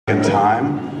in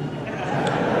time?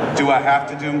 Do I have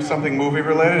to do something movie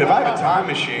related? If I have a time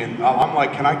machine, I'm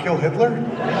like, can I kill Hitler?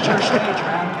 It's your stage,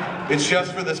 man. It's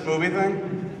just for this movie thing?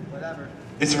 Whatever.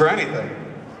 It's for anything.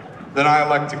 Then I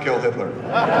elect to kill Hitler.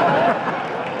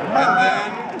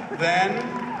 And then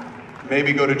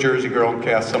maybe go to Jersey Girl and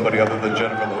cast somebody other than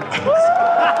Jennifer Lopez.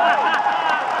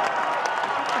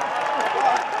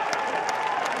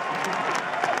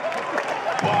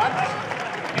 But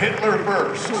Hitler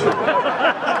first.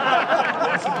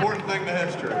 Most important thing to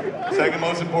history. Second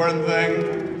most important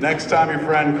thing, next time your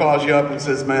friend calls you up and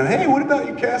says, man, hey, what about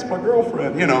you cast my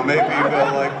girlfriend? You know, maybe you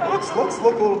go like, let's look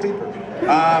a little deeper.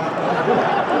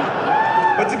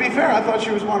 But to be fair, I thought she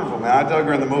was wonderful, man. I dug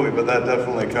her in the movie, but that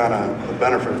definitely kind of, the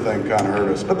Bennifer thing kind of hurt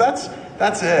us. But that's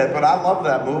it. But I love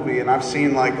that movie, and I've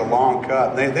seen like the long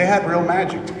cut. They had real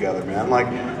magic together, man. Like,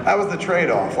 that was the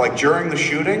trade-off. Like, during the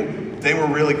shooting, they were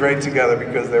really great together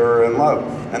because they were in love.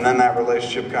 And then that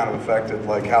relationship kind of affected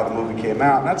like how the movie came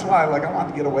out. And that's why like I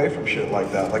wanted to get away from shit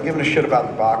like that. Like giving a shit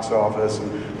about the box office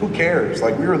and who cares?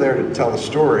 Like we were there to tell the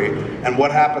story, and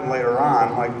what happened later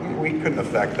on, like we couldn't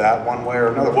affect that one way or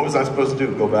another. What was I supposed to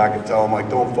do? Go back and tell him like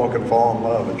don't fucking fall in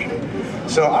love and shit.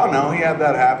 So I don't know, he had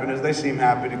that happen. They seem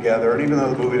happy together, and even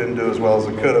though the movie didn't do as well as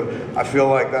it could have, I feel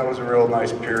like that was a real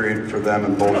nice period for them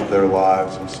in both of their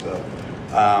lives and stuff.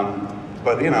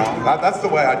 But you know, that's the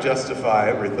way I justify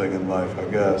everything in life, I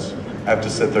guess. I have to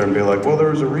sit there and be like, well,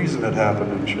 there was a reason it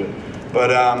happened and shit.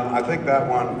 But I think that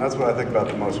one, that's what I think about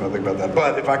the most when I think about that.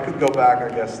 But if I could go back,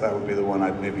 I guess that would be the one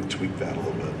I'd maybe tweak that a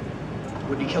little bit.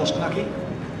 Would you kill Snooki?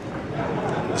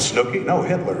 Snooki? No,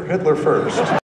 Hitler. Hitler first.